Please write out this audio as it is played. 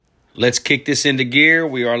Let's kick this into gear.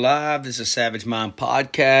 We are live. This is Savage Mind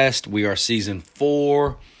Podcast. We are season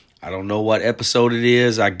 4. I don't know what episode it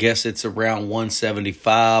is. I guess it's around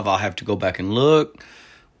 175. I'll have to go back and look.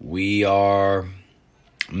 We are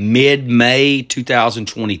mid-May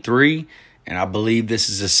 2023, and I believe this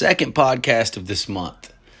is the second podcast of this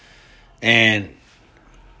month. And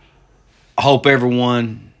I hope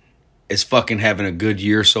everyone is fucking having a good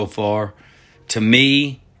year so far. To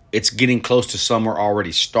me, it's getting close to summer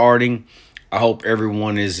already starting. I hope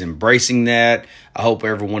everyone is embracing that. I hope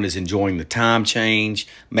everyone is enjoying the time change,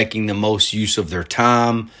 making the most use of their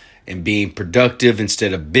time, and being productive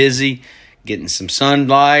instead of busy, getting some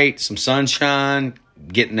sunlight, some sunshine,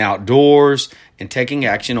 getting outdoors, and taking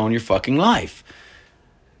action on your fucking life.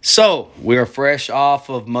 So, we are fresh off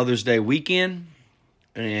of Mother's Day weekend,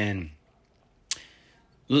 and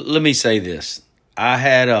let me say this. I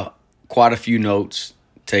had quite a few notes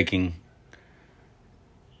I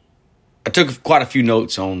took quite a few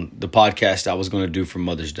notes on the podcast I was going to do for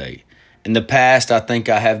Mother's Day. In the past, I think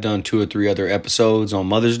I have done 2 or 3 other episodes on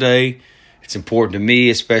Mother's Day. It's important to me,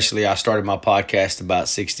 especially I started my podcast about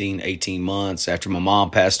 16, 18 months after my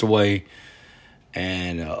mom passed away.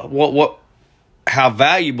 And how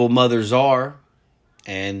valuable mothers are.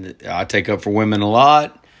 And I take up for women a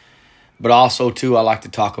lot. But also, too, I like to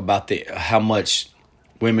talk about how much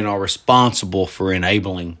women are responsible for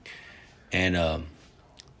enabling and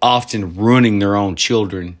often ruining their own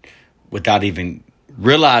children without even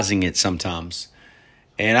realizing it sometimes.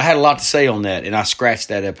 And I had a lot to say on that, and I scratched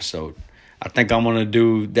that episode. I think I'm going to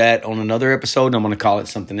do that on another episode, and I'm going to call it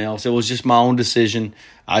something else. It was just my own decision.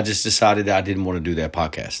 I just decided that I didn't want to do that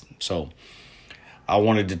podcast. So I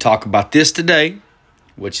wanted to talk about this today,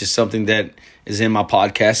 which is something that is in my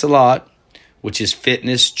podcast a lot, which is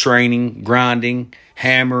fitness, training, grinding,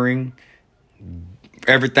 hammering,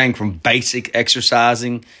 everything from basic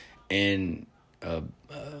exercising and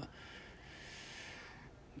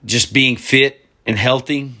just being fit and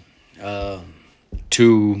healthy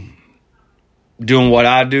to doing what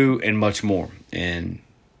I do and much more. And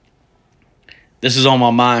this is on my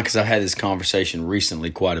mind because I've had this conversation recently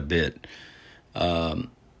quite a bit. We'll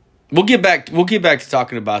get back to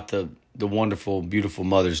talking about the wonderful, beautiful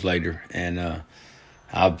mothers later. And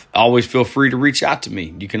I always feel free to reach out to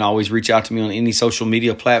me. You can always reach out to me on any social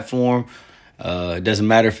media platform. It doesn't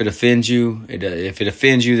matter if it offends you. If it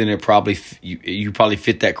offends you, then you probably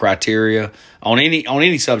fit that criteria on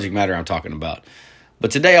any subject matter I'm talking about.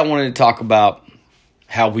 But today I wanted to talk about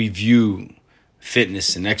how we view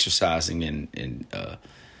fitness and exercising and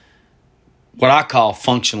what I call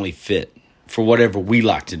functionally fit for whatever we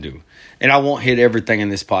like to do. And I won't hit everything in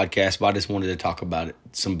this podcast, but I just wanted to talk about it,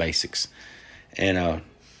 some basics. And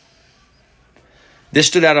this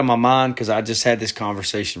stood out of my mind because I just had this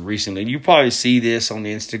conversation recently. You probably see this on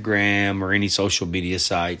Instagram or any social media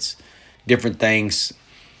sites, different things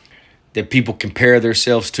that people compare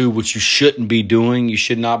themselves to, which you shouldn't be doing. You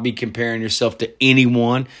should not be comparing yourself to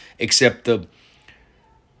anyone except the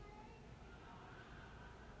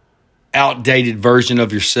outdated version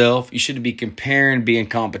of yourself. You shouldn't be comparing, be in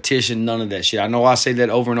competition, none of that shit. I know I say that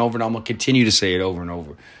over and over, and I'm going to continue to say it over and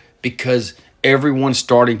over because everyone's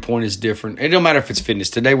starting point is different. It don't matter if it's fitness.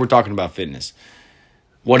 Today we're talking about fitness.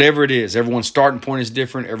 Whatever it is, everyone's starting point is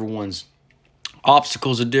different. Everyone's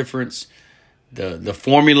obstacles are different. The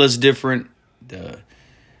formula is different. The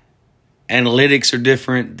analytics are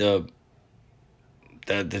different. The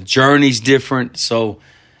journey's different. So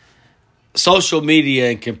social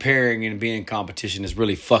media and comparing and being in competition is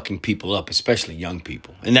really fucking people up, especially young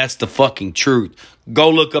people. And that's the fucking truth.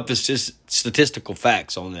 Go look up the statistical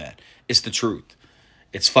facts on that. It's the truth.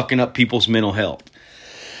 It's fucking up people's mental health.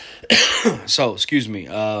 So, excuse me.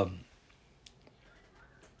 I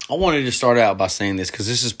wanted to start out by saying this because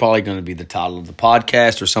this is probably going to be the title of the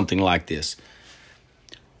podcast or something like this.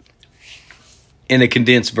 In a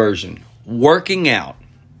condensed version, working out,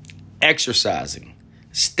 exercising,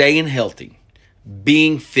 staying healthy,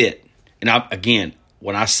 being fit. And again,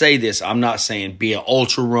 when I say this, I'm not saying be an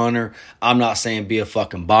ultra runner. I'm not saying be a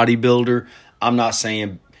fucking bodybuilder. I'm not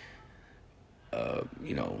saying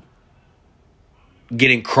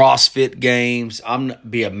getting CrossFit games.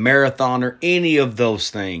 Be a marathoner, any of those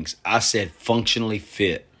things. I said functionally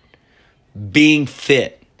fit. Being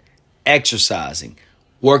fit, exercising,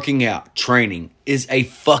 working out, training is a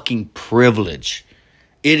fucking privilege.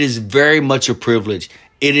 It is very much a privilege.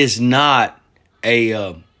 It is not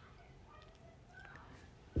a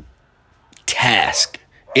task.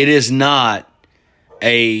 It is not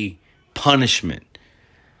a punishment.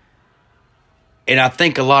 And I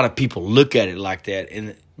think a lot of people look at it like that.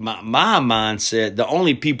 And my mindset, the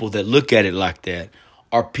only people that look at it like that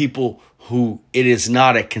are people who it is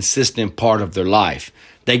not a consistent part of their life.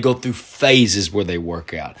 They go through phases where they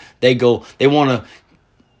work out. They want to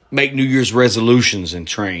make New Year's resolutions and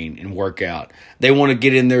train and work out. They want to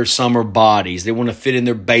get in their summer bodies. They want to fit in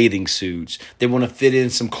their bathing suits. They want to fit in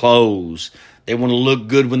some clothes. They want to look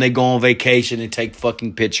good when they go on vacation and take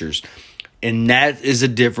fucking pictures. And that is a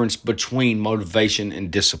difference between motivation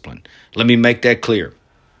and discipline. Let me make that clear.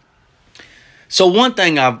 So one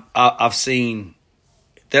thing I've seen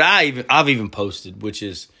that I've even posted, which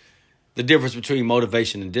is the difference between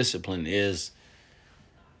motivation and discipline, is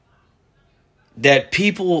that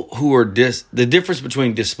people who are the difference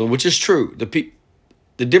between discipline, which is true,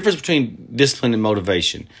 the difference between discipline and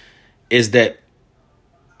motivation is that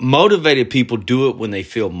motivated people do it when they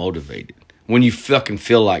feel motivated, when you fucking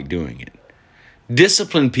feel like doing it.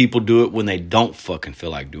 Disciplined people do it when they don't fucking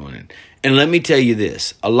feel like doing it. And let me tell you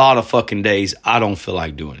this, a lot of fucking days I don't feel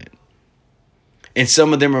like doing it. And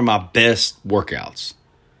some of them are my best workouts.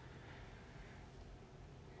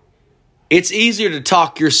 It's easier to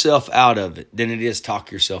talk yourself out of it than it is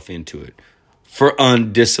talk yourself into it. For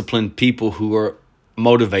undisciplined people who are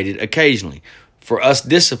motivated occasionally. For us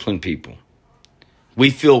disciplined people, we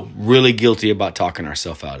feel really guilty about talking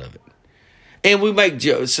ourselves out of it. And we make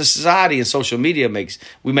society and social media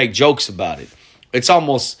we make jokes about it. It's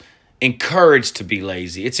almost encouraged to be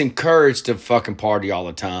lazy. It's encouraged to fucking party all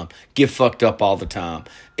the time, get fucked up all the time.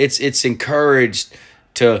 It's encouraged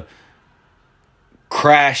to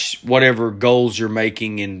crash whatever goals you're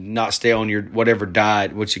making and not stay on your whatever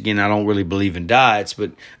diet, which again, I don't really believe in diets,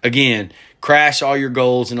 but again, crash all your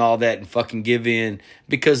goals and all that and fucking give in,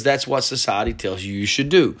 because that's what society tells you should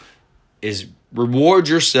do, is reward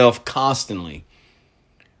yourself constantly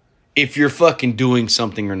if you're fucking doing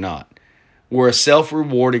something or not. We're a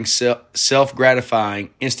self-rewarding,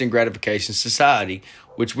 self-gratifying, instant gratification society,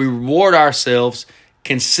 which we reward ourselves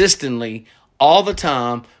consistently all the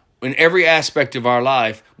time in every aspect of our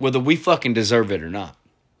life, whether we fucking deserve it or not.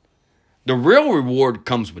 The real reward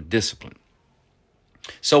comes with discipline.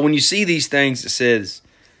 So when you see these things, it says,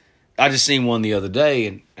 I just seen one the other day,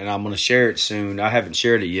 and I'm going to share it soon. I haven't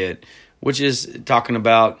shared it yet, which is talking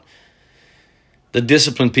about the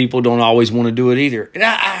disciplined people don't always want to do it either. And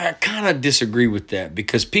I kind of disagree with that,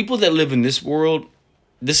 because people that live in this world,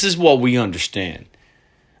 this is what we understand.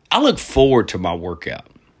 I look forward to my workout.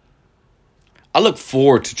 I look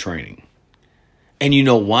forward to training. And you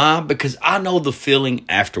know why? Because I know the feeling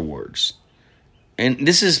afterwards. And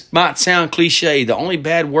might sound cliche. The only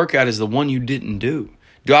bad workout is the one you didn't do.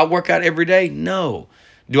 Do I work out every day? No.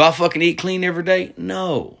 Do I fucking eat clean every day?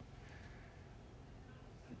 No.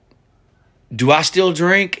 Do I still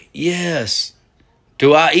drink? Yes.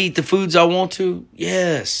 Do I eat the foods I want to?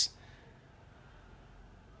 Yes.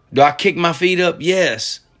 Do I kick my feet up?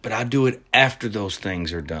 Yes. But I do it after those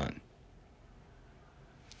things are done.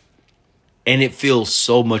 And it feels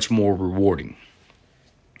so much more rewarding.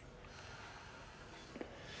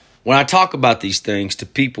 When I talk about these things to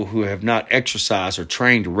people who have not exercised or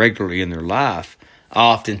trained regularly in their life, I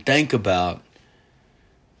often think about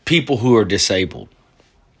people who are disabled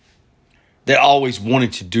that always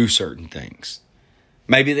wanted to do certain things.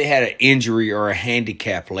 Maybe they had an injury or a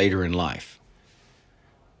handicap later in life.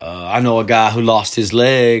 I know a guy who lost his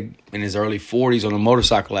leg in his early 40s on a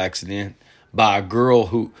motorcycle accident by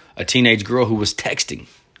a teenage girl who was texting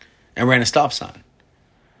and ran a stop sign.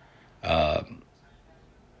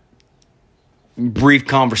 Brief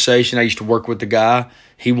conversation. I used to work with the guy.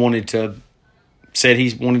 He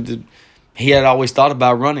had always thought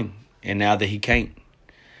about running, and now that he can't.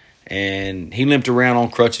 And he limped around on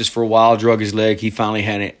crutches for a while, drug his leg. He finally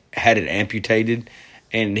had it amputated,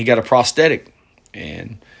 and he got a prosthetic.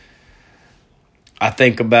 And I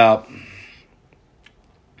think about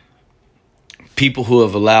people who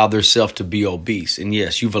have allowed themselves to be obese. And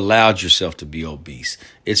yes, you've allowed yourself to be obese.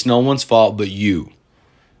 It's no one's fault but you.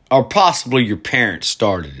 Or possibly your parents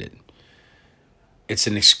started it. It's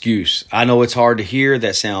an excuse. I know it's hard to hear.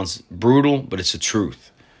 That sounds brutal, but it's the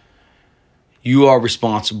truth. You are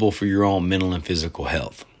responsible for your own mental and physical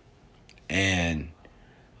health. And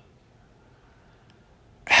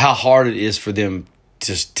how hard it is for them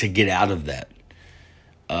to get out of that.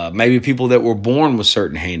 Maybe people that were born with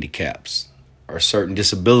certain handicaps or certain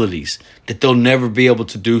disabilities, that they'll never be able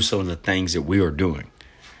to do some of the things that we are doing,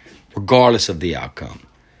 regardless of the outcome.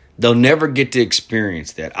 They'll never get to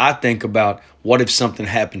experience that. I think about, what if something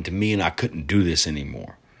happened to me and I couldn't do this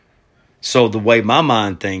anymore? So the way my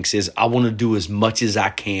mind thinks is, I want to do as much as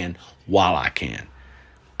I can while I can.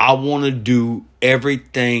 I want to do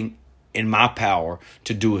everything in my power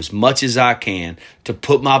to do as much as I can to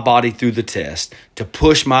put my body through the test, to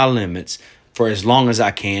push my limits, for as long as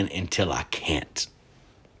I can until I can't.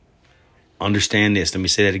 Understand this. Let me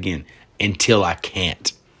say that again. Until I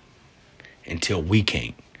can't. Until we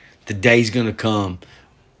can't. The day's going to come.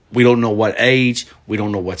 We don't know what age. We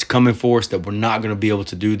don't know what's coming for us, that we're not going to be able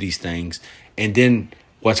to do these things. And then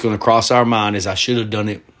what's going to cross our mind is I should have done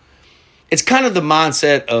it. It's kind of the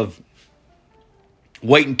mindset of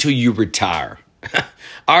wait until you retire.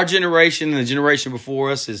 Our generation and the generation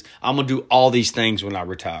before us is, I'm going to do all these things when I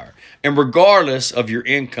retire. And regardless of your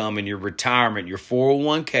income and your retirement, your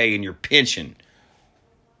 401k and your pension,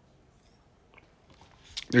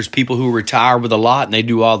 there's people who retire with a lot and they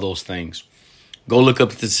do all those things. Go look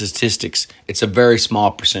up the statistics. It's a very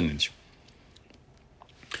small percentage.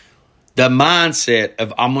 The mindset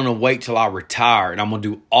of I'm going to wait till I retire and I'm going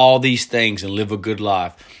to do all these things and live a good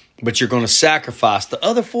life, but you're going to sacrifice the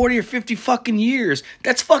other 40 or 50 fucking years.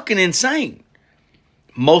 That's fucking insane.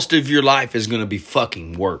 Most of your life is going to be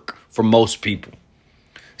fucking work for most people.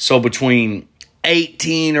 So between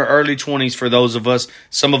 18 or early 20s for those of us,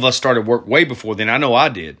 some of us started work way before then. I know I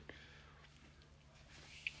did.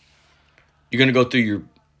 You're going to go through your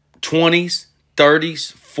 20s,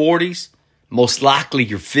 30s, 40s, most likely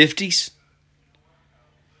your 50s.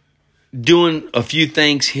 Doing a few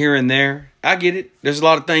things here and there. I get it. There's a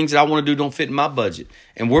lot of things that I want to do don't fit in my budget.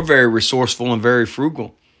 And we're very resourceful and very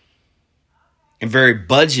frugal and very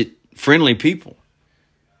budget-friendly people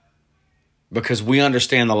because we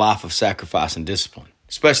understand the life of sacrifice and discipline,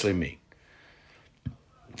 especially me.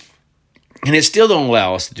 And it still don't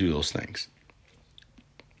allow us to do those things.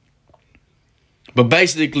 But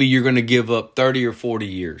basically, you're going to give up 30 or 40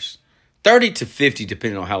 years, 30 to 50,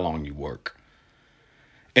 depending on how long you work.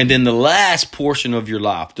 And then the last portion of your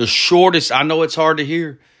life, the shortest, I know it's hard to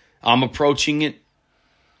hear. I'm approaching it.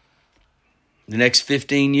 The next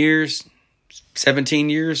 15 years, 17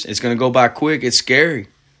 years, it's going to go by quick. It's scary.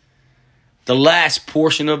 The last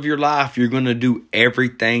portion of your life, you're going to do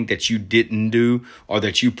everything that you didn't do or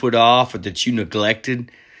that you put off or that you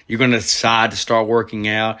neglected. You're going to decide to start working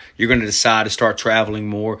out. You're going to decide to start traveling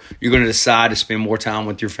more. You're going to decide to spend more time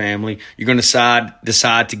with your family. You're going to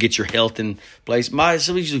decide to get your health in place. It's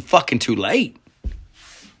usually fucking too late.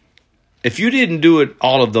 If you didn't do it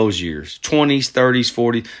all of those years, 20s, 30s,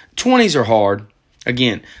 40s, 20s are hard.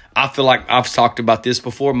 Again, I feel like I've talked about this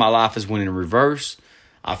before. My life is went in reverse.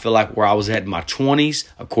 I feel like where I was at in my 20s,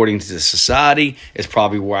 according to the society, is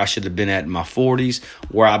probably where I should have been at in my 40s.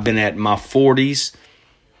 Where I've been at in my 40s,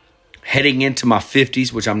 heading into my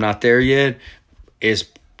 50s, which I'm not there yet, is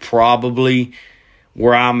probably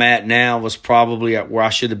where I'm at now, was probably at where I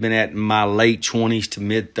should have been at in my late 20s to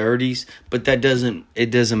mid 30s. But it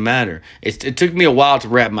doesn't matter. It took me a while to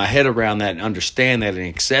wrap my head around that and understand that and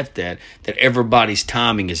accept that everybody's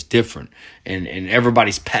timing is different and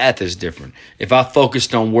everybody's path is different. If I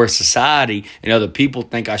focused on where society and other people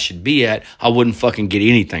think I should be at, I wouldn't fucking get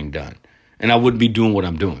anything done. And I wouldn't be doing what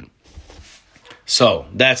I'm doing. So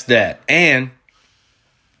that's that. And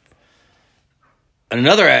on the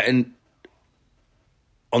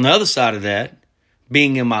other side of that,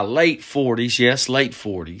 being in my late 40s, yes, late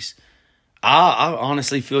 40s, I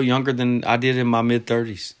honestly feel younger than I did in my mid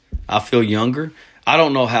 30s. I feel younger. I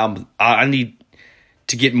don't know how I need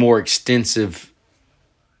to get more extensive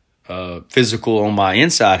physical on my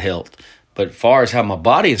inside health. But as far as how my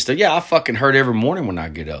body and stuff, yeah, I fucking hurt every morning when I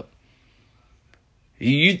get up.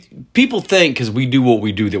 People think because we do what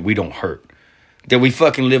we do that we don't hurt, that we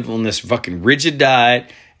fucking live on this fucking rigid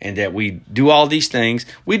diet and that we do all these things.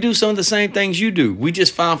 We do some of the same things you do. We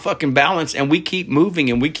just find fucking balance and we keep moving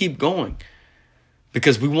and we keep going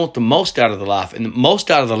because we want the most out of the life. And the most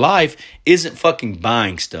out of the life isn't fucking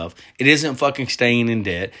buying stuff. It isn't fucking staying in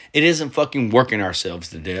debt. It isn't fucking working ourselves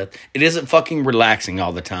to death. It isn't fucking relaxing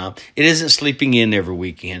all the time. It isn't sleeping in every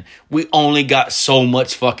weekend. We only got so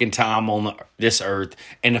much fucking time on this earth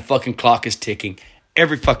and the fucking clock is ticking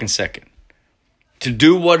every fucking second. To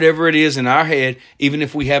do whatever it is in our head, even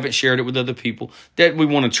if we haven't shared it with other people, that we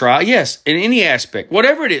want to try. Yes, in any aspect,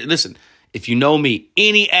 whatever it is. Listen, if you know me,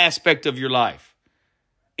 any aspect of your life,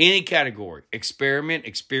 any category, experiment,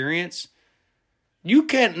 experience, you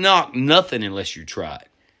can't knock nothing unless you try it.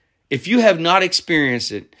 If you have not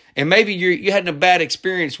experienced it, and maybe you had a bad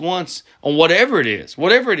experience once on whatever it is,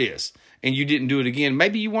 and you didn't do it again,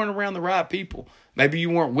 maybe you weren't around the right people. Maybe you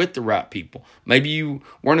weren't with the right people. Maybe you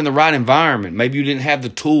weren't in the right environment. Maybe you didn't have the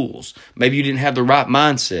tools. Maybe you didn't have the right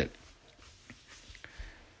mindset.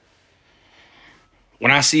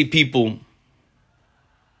 When I see people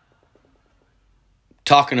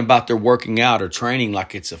talking about their working out or training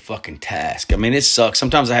like it's a fucking task, I mean, it sucks.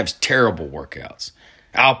 Sometimes I have terrible workouts.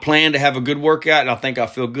 I'll plan to have a good workout and I'll think I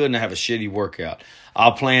feel good and I have a shitty workout.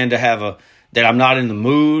 I'll plan to have that I'm not in the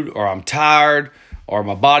mood, or I'm tired, or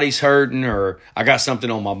my body's hurting, or I got something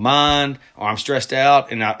on my mind, or I'm stressed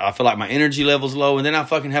out and I feel like my energy level's low, and then I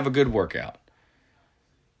fucking have a good workout.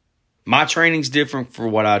 My training's different for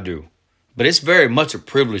what I do, but it's very much a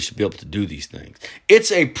privilege to be able to do these things.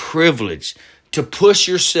 It's a privilege to push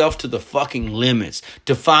yourself to the fucking limits,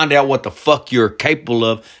 to find out what the fuck you're capable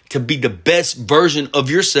of, to be the best version of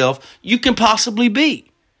yourself you can possibly be,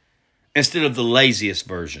 instead of the laziest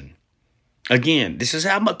version. Again, this is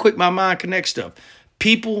how quick my mind connects stuff.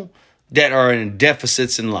 People that are in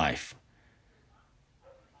deficits in life,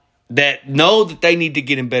 that know that they need to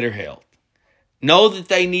get in better health, know that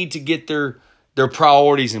they need to get their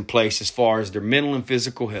priorities in place as far as their mental and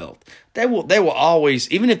physical health. They will always,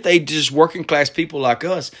 even if they just working class people like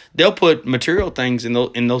us, they'll put material things in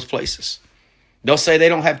those places. They'll say they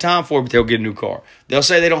don't have time for it, but they'll get a new car. They'll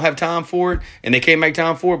say they don't have time for it and they can't make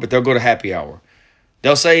time for it, but they'll go to happy hour.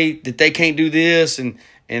 They'll say that they can't do this and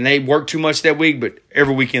they work too much that week, but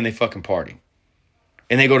every weekend they fucking party.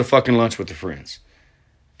 And they go to fucking lunch with their friends.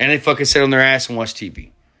 And they fucking sit on their ass and watch TV.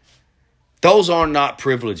 Those are not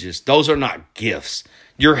privileges. Those are not gifts.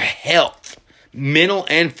 Your health, mental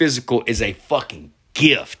and physical, is a fucking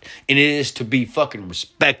gift. And it is to be fucking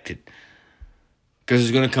respected. Because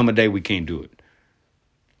there's going to come a day we can't do it.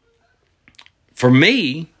 For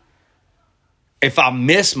me, if I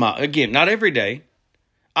miss again, not every day,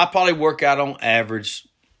 I probably work out on average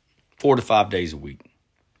 4 to 5 days a week.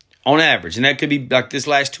 On average. And that could be like this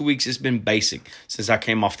last 2 weeks, it's been basic since I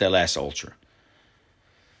came off that last ultra.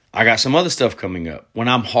 I got some other stuff coming up. When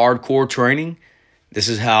I'm hardcore training, this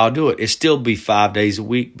is how I'll do it. It still be 5 days a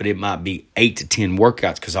week, but it might be 8 to 10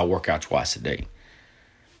 workouts because I work out twice a day.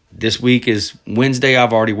 This week is Wednesday.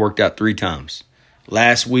 I've already worked out 3 times.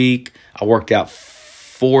 Last week, I worked out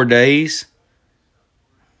 4 days,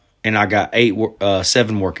 and I got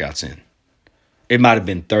 7 workouts in. It might have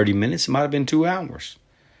been 30 minutes. It might have been 2 hours.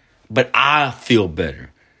 But I feel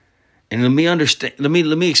better. And let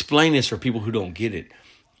me explain this for people who don't get it.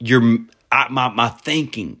 My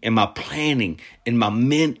thinking and my planning and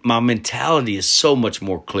my mentality is so much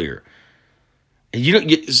more clear.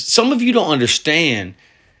 And some of you don't understand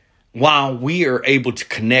why we are able to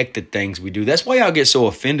connect the things we do. That's why y'all get so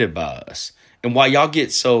offended by us, and why y'all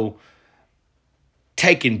get so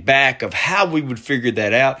taken back of how we would figure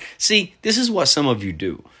that out. See, this is what some of you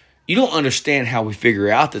do. You don't understand how we figure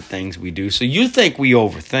out the things we do, so you think we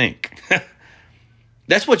overthink.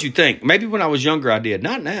 That's what you think. Maybe when I was younger I did.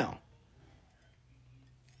 Not now.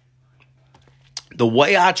 The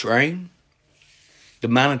way I train, the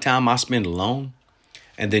amount of time I spend alone,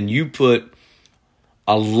 and then you put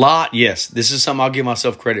a lot, yes, this is something I'll give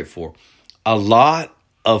myself credit for, a lot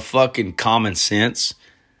of fucking common sense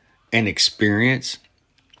and experience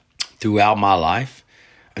throughout my life,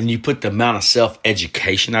 and you put the amount of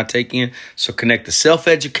self-education I take in. So connect the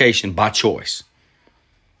self-education by choice,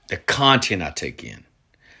 the content I take in,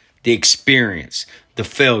 the experience, the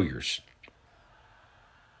failures,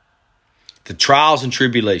 the trials and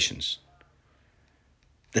tribulations,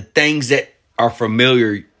 the things that are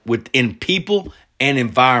familiar within people and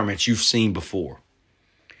environments you've seen before.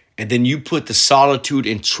 And then you put the solitude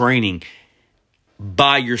and training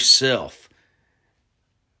by yourself.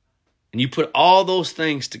 And you put all those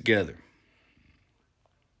things together.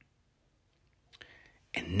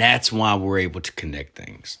 And that's why we're able to connect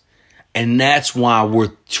things. And that's why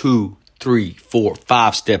we're 2, 3, 4,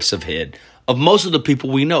 5 steps ahead of most of the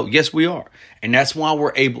people we know. Yes, we are. And that's why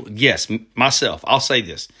we're able, yes, myself, I'll say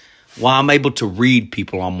this, why I'm able to read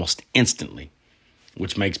people almost instantly,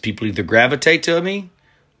 which makes people either gravitate to me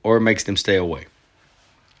or it makes them stay away.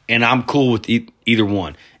 And I'm cool with either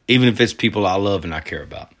one, even if it's people I love and I care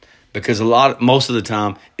about. Because most of the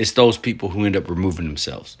time, it's those people who end up removing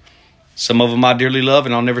themselves. Some of them I dearly love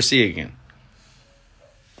and I'll never see again.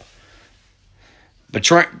 But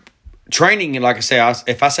training, like I say,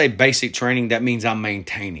 if I say basic training, that means I'm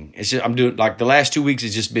maintaining. It's just, I'm doing, like the last 2 weeks,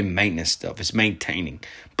 it's just been maintenance stuff. It's maintaining.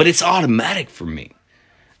 But it's automatic for me.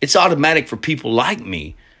 It's automatic for people like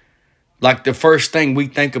me. Like the first thing we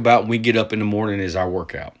think about when we get up in the morning is our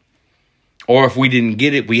workout. Or if we didn't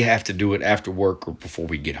get it, we have to do it after work or before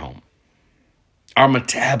we get home. Our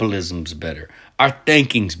metabolism's better. Our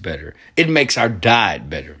thinking's better. It makes our diet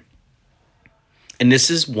better. And this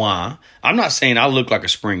is why, I'm not saying I look like a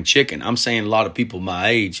spring chicken. I'm saying a lot of people my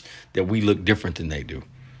age that we look different than they do.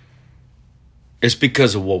 It's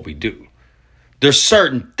because of what we do. There's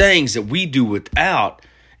certain things that we do without.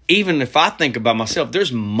 Even if I think about myself,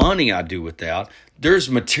 there's money I do without. There's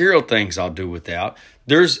material things I'll do without.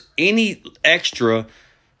 There's any extra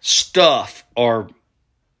stuff or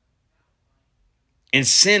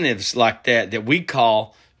incentives like that we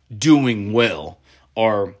call doing well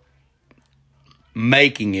or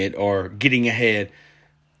making it or getting ahead,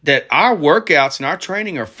 that our workouts and our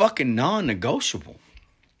training are fucking non-negotiable.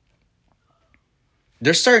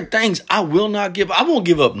 There's certain things I will not give. I won't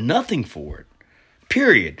give up nothing for it.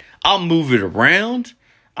 Period. I'll move it around.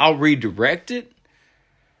 I'll redirect it.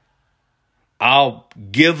 I'll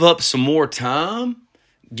give up some more time.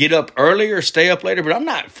 Get up earlier, stay up later. But I'm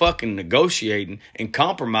not fucking negotiating and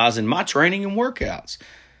compromising my training and workouts.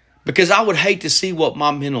 Because I would hate to see what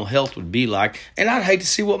my mental health would be like. And I'd hate to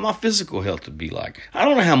see what my physical health would be like. I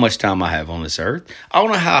don't know how much time I have on this earth. I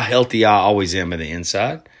don't know how healthy I always am on the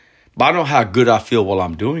inside. But I know how good I feel while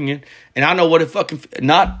I'm doing it. And I know what it fucking...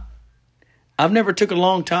 I've never took a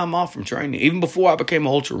long time off from training. Even before I became an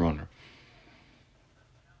ultra runner.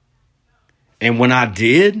 And when I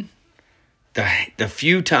did, the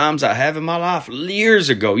few times I have in my life, years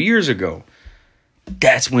ago,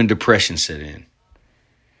 that's when depression set in.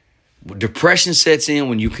 Depression sets in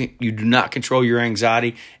when you do not control your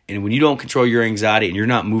anxiety. And when you don't control your anxiety and you're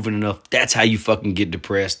not moving enough, that's how you fucking get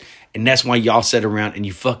depressed. And that's why y'all sit around and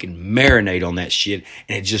you fucking marinate on that shit.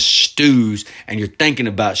 And it just stews and you're thinking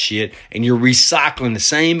about shit. And you're recycling the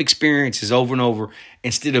same experiences over and over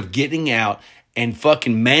instead of getting out and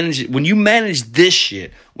fucking manage it. When you manage this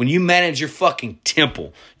shit, when you manage your fucking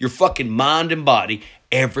temple, your fucking mind and body,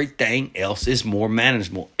 everything else is more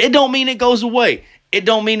manageable. It don't mean it goes away. It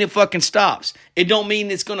don't mean it fucking stops. It don't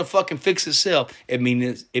mean it's going to fucking fix itself. It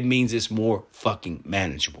means it's more fucking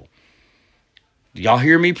manageable. Y'all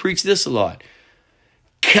hear me preach this a lot.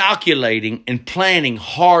 Calculating and planning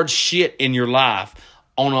hard shit in your life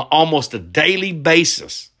on almost a daily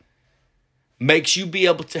basis makes you be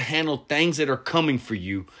able to handle things that are coming for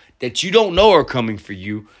you that you don't know are coming for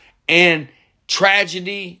you, and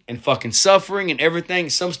tragedy and fucking suffering and everything,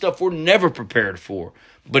 some stuff we're never prepared for.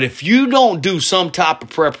 But if you don't do some type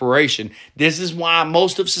of preparation, this is why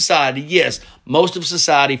most of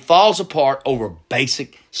society falls apart over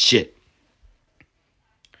basic shit.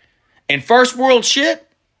 And first world shit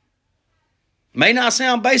may not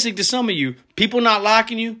sound basic to some of you. People not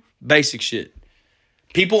liking you, basic shit.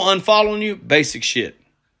 People unfollowing you, basic shit.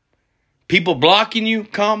 People blocking you,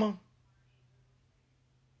 come on.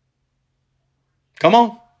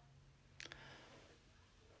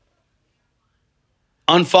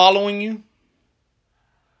 Unfollowing you.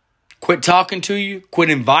 Quit talking to you. Quit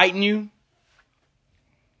inviting you.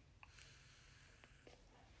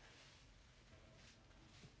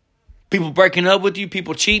 People breaking up with you.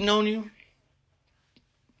 People cheating on you.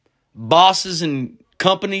 Bosses and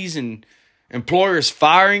companies and employers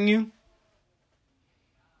firing you.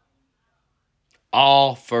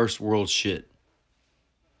 All first world shit.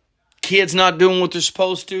 Kids not doing what they're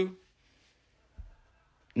supposed to.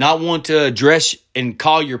 Not want to address and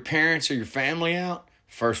call your parents or your family out.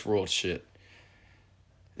 First world shit.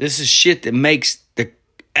 This is shit that makes the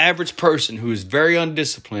average person who is very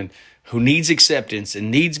undisciplined, who needs acceptance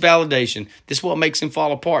and needs validation, this is what makes him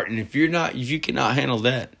fall apart. And if you cannot handle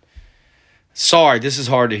that, sorry, this is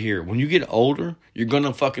hard to hear. When you get older, you're going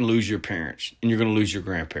to fucking lose your parents and you're going to lose your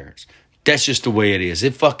grandparents. That's just the way it is.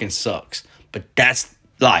 It fucking sucks. But that's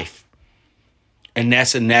life. And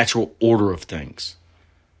that's a natural order of things.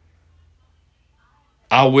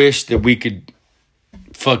 I wish that we could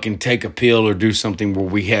fucking take a pill or do something where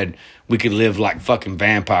we could live like fucking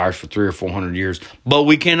vampires for 300 or 400 years. But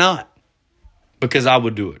we cannot. Because I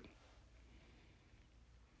would do it.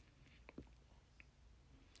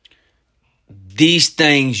 These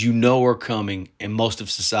things you know are coming, and most of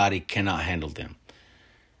society cannot handle them.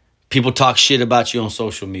 People talk shit about you on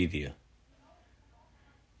social media.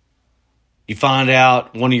 You find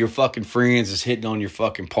out one of your fucking friends is hitting on your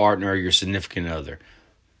fucking partner or your significant other.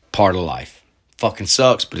 Part of life. Fucking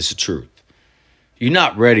sucks, but it's the truth. You're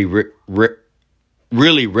not ready,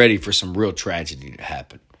 really ready for some real tragedy to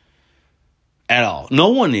happen. At all. No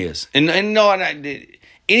one is. And no,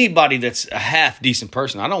 anybody that's a half decent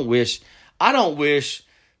person, I don't wish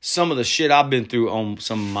some of the shit I've been through on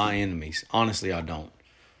some of my enemies. Honestly, I don't.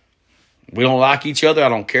 We don't like each other. I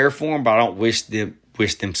don't care for them, but I don't wish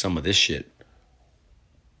them some of this shit.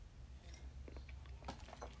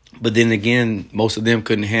 But then again, most of them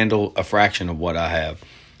couldn't handle a fraction of what I have.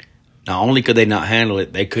 Not only could they not handle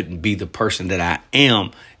it, they couldn't be the person that I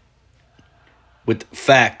am with the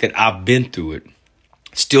fact that I've been through it,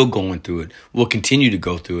 still going through it, will continue to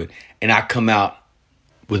go through it, and I come out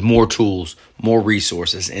with more tools, more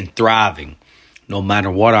resources, and thriving no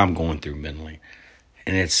matter what I'm going through mentally.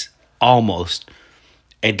 And it's almost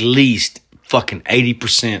at least fucking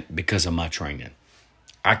 80% because of my training.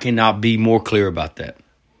 I cannot be more clear about that.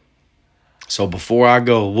 So before I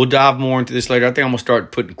go, we'll dive more into this later. I think I'm going to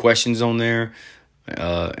start putting questions on there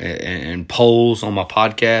and polls on my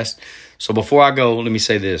podcast. So before I go, let me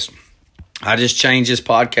say this. I just changed this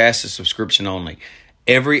podcast to subscription only.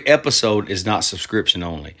 Every episode is not subscription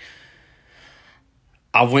only.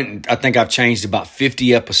 I think I've changed about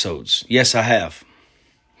 50 episodes. Yes, I have.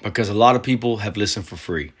 Because a lot of people have listened for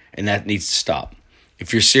free, and that needs to stop.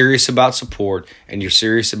 If you're serious about support and you're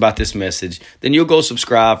serious about this message, then you'll go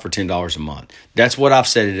subscribe for $10 a month. That's what I've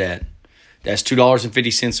set it at. That's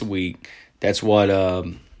 $2.50 a week. That's what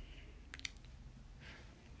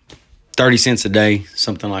 30 cents a day,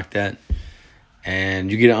 something like that.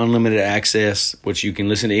 And you get unlimited access, which you can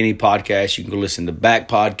listen to any podcast. You can go listen to back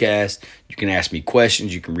podcasts. You can ask me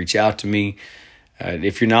questions. You can reach out to me.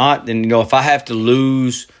 If you're not, then, if I have to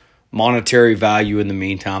lose monetary value in the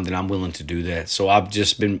meantime, then I'm willing to do that. So I've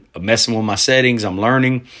just been messing with my settings. I'm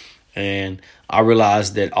learning. And I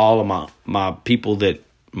realized that all of my people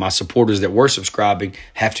my supporters that were subscribing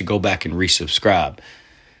have to go back and resubscribe.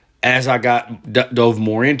 As I dove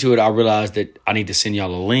more into it, I realized that I need to send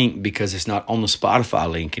y'all a link because it's not on the Spotify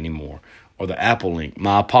link anymore or the Apple link.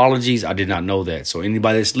 My apologies. I did not know that. So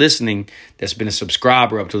anybody that's listening that's been a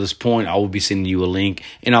subscriber up to this point, I will be sending you a link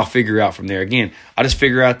and I'll figure out from there. Again, I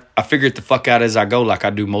figure it the fuck out as I go, like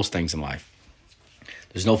I do most things in life.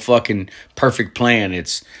 There's no fucking perfect plan.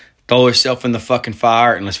 It's throw yourself in the fucking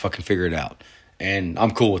fire and let's fucking figure it out. And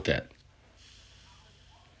I'm cool with that.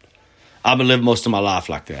 I've been living most of my life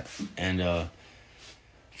like that. And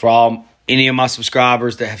for any of my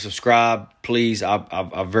subscribers that have subscribed, please,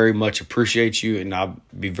 I very much appreciate you. And I'll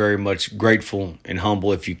be very much grateful and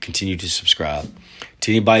humble if you continue to subscribe.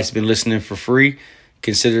 To anybody that's been listening for free,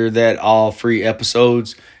 consider that all free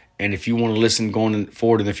episodes. And if you want to listen going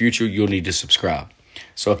forward in the future, you'll need to subscribe.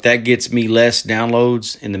 So if that gets me less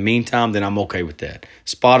downloads in the meantime, then I'm okay with that.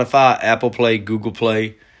 Spotify, Apple Play, Google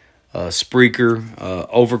Play, Spreaker,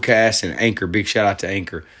 Overcast, and Anchor. Big shout out to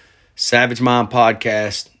Anchor. Savage Mind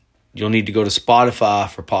Podcast. You'll need to go to Spotify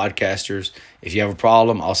for podcasters. If you have a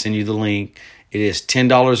problem, I'll send you the link. It is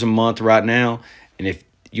 $10 a month right now. And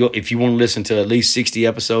if you want to listen to at least 60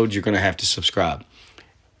 episodes, you're going to have to subscribe.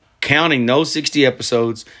 Counting those 60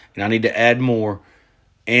 episodes, and I need to add more.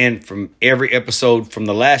 And from every episode, from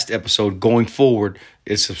the last episode going forward,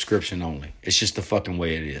 it's subscription only. It's just the fucking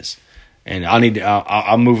way it is. And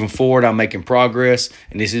I'm moving forward. I'm making progress.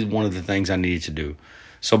 And this is one of the things I needed to do.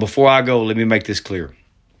 So before I go, let me make this clear.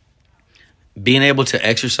 Being able to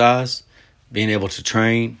exercise, being able to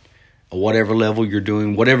train at whatever level you're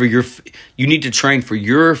doing, you need to train for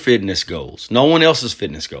your fitness goals. No one else's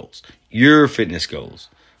fitness goals. Your fitness goals,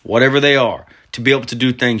 whatever they are, to be able to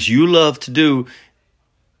do things you love to do.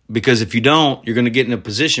 Because if you don't, you're going to get in a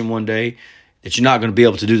position one day that you're not going to be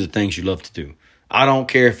able to do the things you love to do. I don't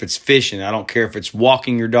care if it's fishing. I don't care if it's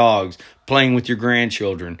walking your dogs, playing with your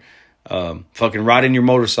grandchildren, fucking riding your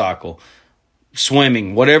motorcycle,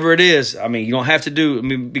 swimming, whatever it is. I mean, you don't have to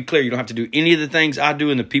be clear, you don't have to do any of the things I do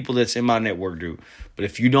and the people that's in my network do. But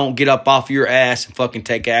if you don't get up off your ass and fucking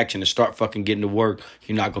take action and start fucking getting to work,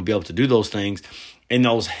 you're not going to be able to do those things. And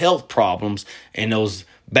those health problems and those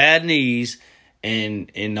bad knees and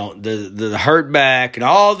the hurt back and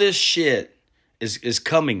all this shit is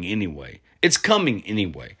coming anyway. It's coming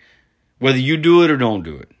anyway, whether you do it or don't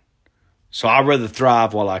do it. So I'd rather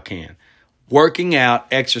thrive while I can. Working out,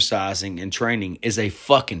 exercising, and training is a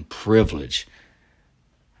fucking privilege.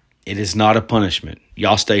 It is not a punishment.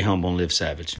 Y'all stay humble and live savage.